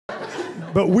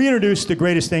But we introduced the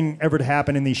greatest thing ever to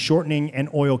happen in the shortening and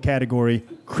oil category,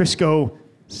 Crisco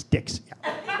sticks.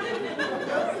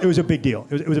 It was a big deal.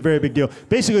 It was a very big deal.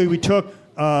 Basically, we took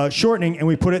shortening and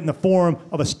we put it in the form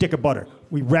of a stick of butter.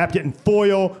 We wrapped it in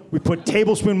foil. We put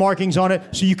tablespoon markings on it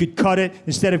so you could cut it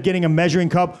instead of getting a measuring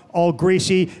cup all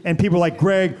greasy. And people were like,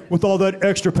 Greg, with all that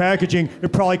extra packaging,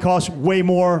 it probably costs way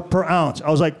more per ounce.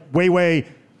 I was like, way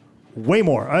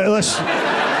more.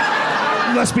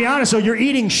 Let's be honest, though, you're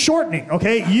eating shortening,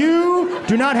 okay? You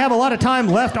do not have a lot of time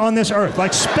left on this earth.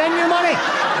 Like, spend your money.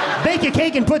 Bake a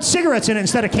cake and put cigarettes in it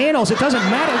instead of candles. It doesn't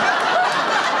matter.